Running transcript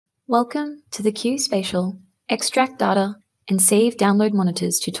Welcome to the QSpatial Extract Data and Save Download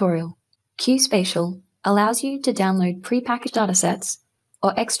Monitors tutorial. QSpatial allows you to download prepackaged datasets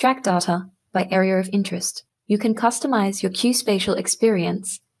or extract data by area of interest. You can customize your QSpatial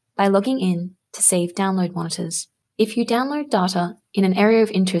experience by logging in to Save Download Monitors. If you download data in an area of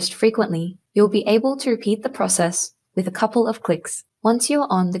interest frequently, you'll be able to repeat the process with a couple of clicks. Once you're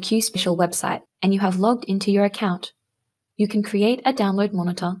on the QSpatial website and you have logged into your account, you can create a download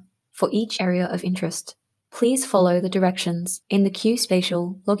monitor for each area of interest. Please follow the directions in the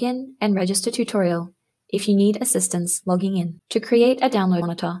QSpatial Login and Register tutorial if you need assistance logging in. To create a download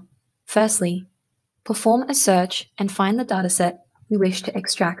monitor, firstly, perform a search and find the dataset we wish to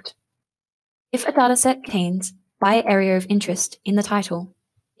extract. If a dataset contains by area of interest in the title,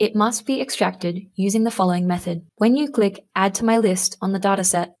 it must be extracted using the following method. When you click Add to My List on the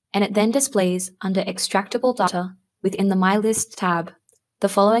dataset and it then displays under Extractable Data within the My List tab, the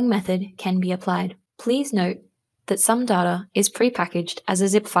following method can be applied. Please note that some data is prepackaged as a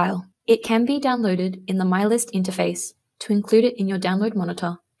zip file. It can be downloaded in the My List interface to include it in your download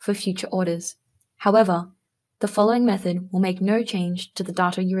monitor for future orders. However, the following method will make no change to the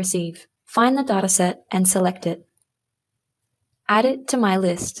data you receive. Find the dataset and select it. Add it to My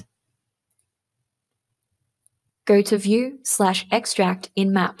List. Go to View/Extract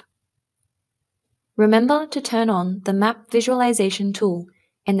in Map. Remember to turn on the Map Visualization tool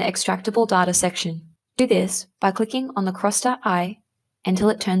in the Extractable Data section. Do this by clicking on the crossed-out eye until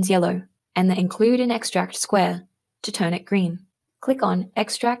it turns yellow and the Include in Extract square to turn it green. Click on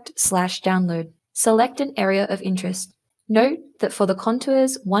Extract/Download. Select an area of interest. Note that for the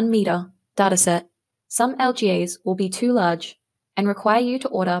Contours 1 meter dataset, some LGAs will be too large and require you to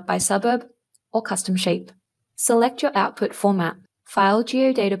order by suburb or custom shape. Select your output format: File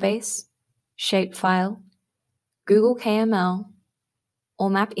Geodatabase, Shapefile, Google KML, or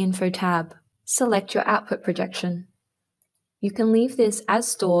Map Info tab. Select your output projection. You can leave this as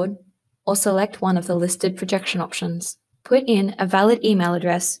stored or select one of the listed projection options. Put in a valid email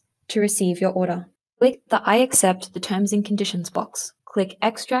address to receive your order. Click the I accept the terms and conditions box. Click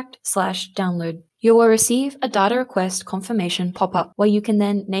Extract/Download. You will receive a data request confirmation pop-up where you can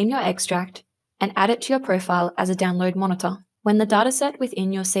then name your extract and add it to your profile as a download monitor. When the dataset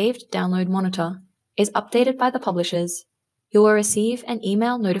within your saved download monitor is updated by the publishers, you will receive an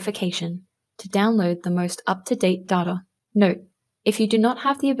email notification to download the most up-to-date data. Note, if you do not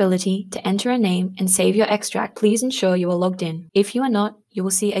have the ability to enter a name and save your extract, please ensure you are logged in. If you are not, you will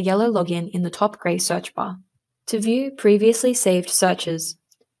see a yellow login in the top gray search bar. To view previously saved searches,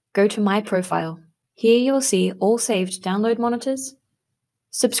 go to My Profile. Here you will see all saved download monitors,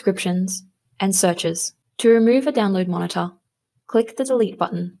 subscriptions, and searches. To remove a download monitor, click the Delete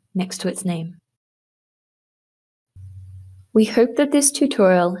button next to its name. We hope that this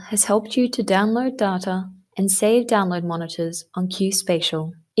tutorial has helped you to download data and save download monitors on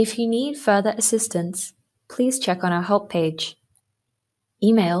QSpatial. If you need further assistance, please check on our help page.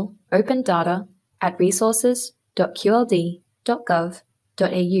 Email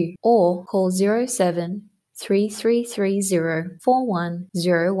opendata@resources.qld.gov.au or call 07 3330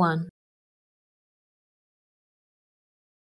 4101.